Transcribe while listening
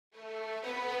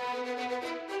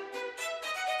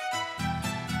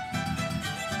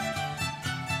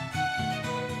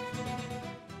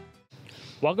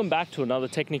Welcome back to another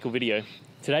technical video.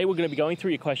 Today we're going to be going through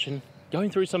your question,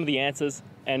 going through some of the answers,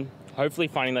 and hopefully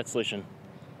finding that solution.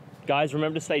 Guys,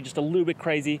 remember to stay just a little bit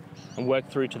crazy and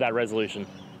work through to that resolution.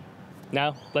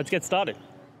 Now, let's get started.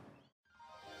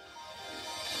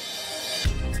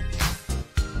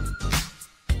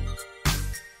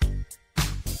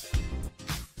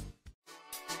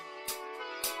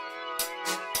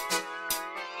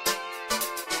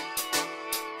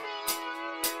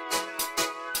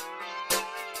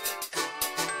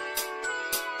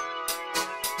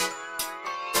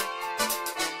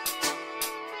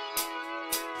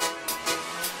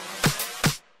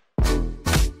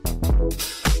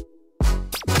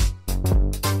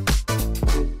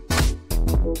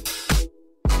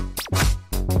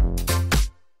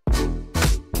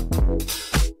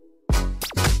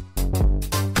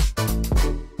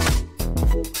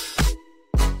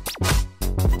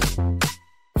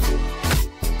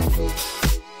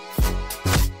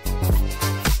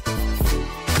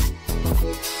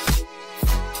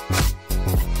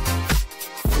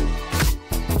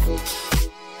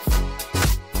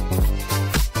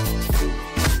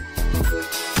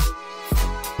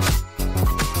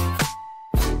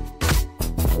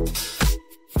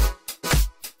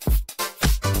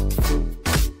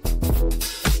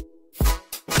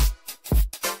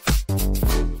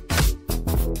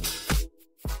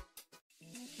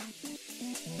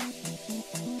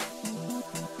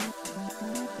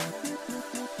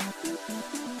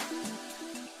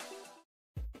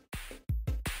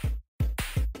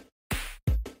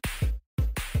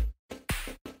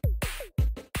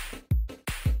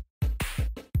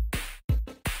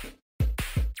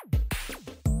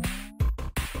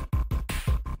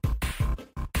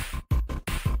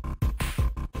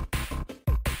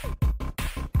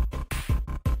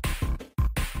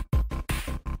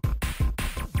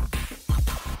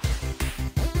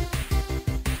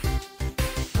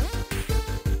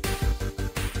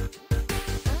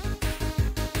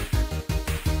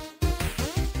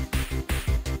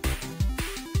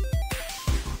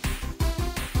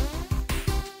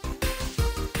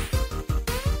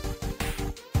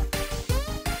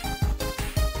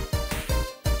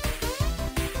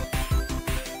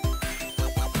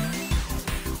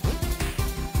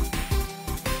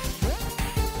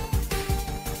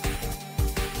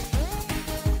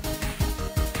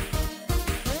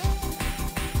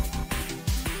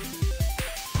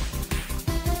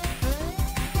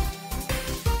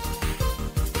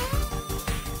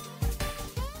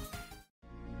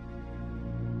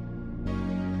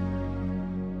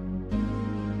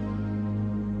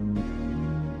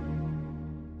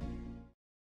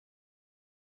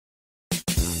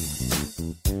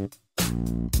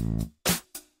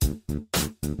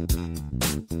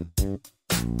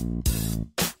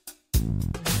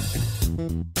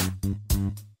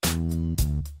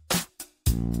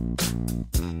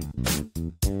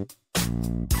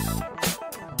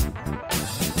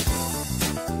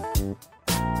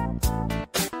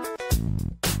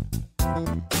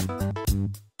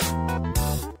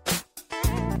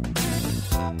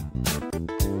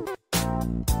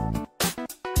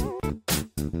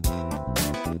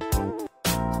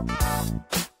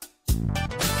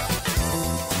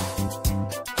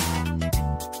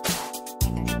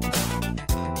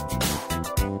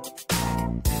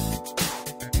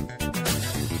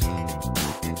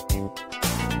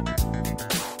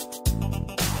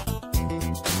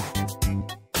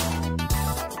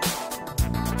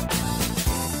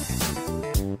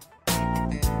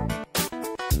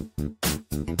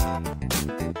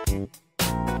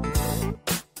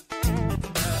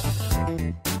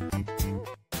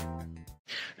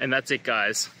 And that's it,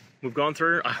 guys. We've gone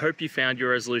through. I hope you found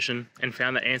your resolution and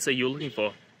found the answer you were looking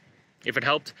for. If it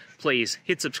helped, please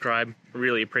hit subscribe. I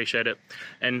really appreciate it.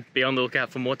 And be on the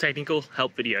lookout for more technical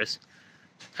help videos.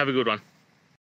 Have a good one.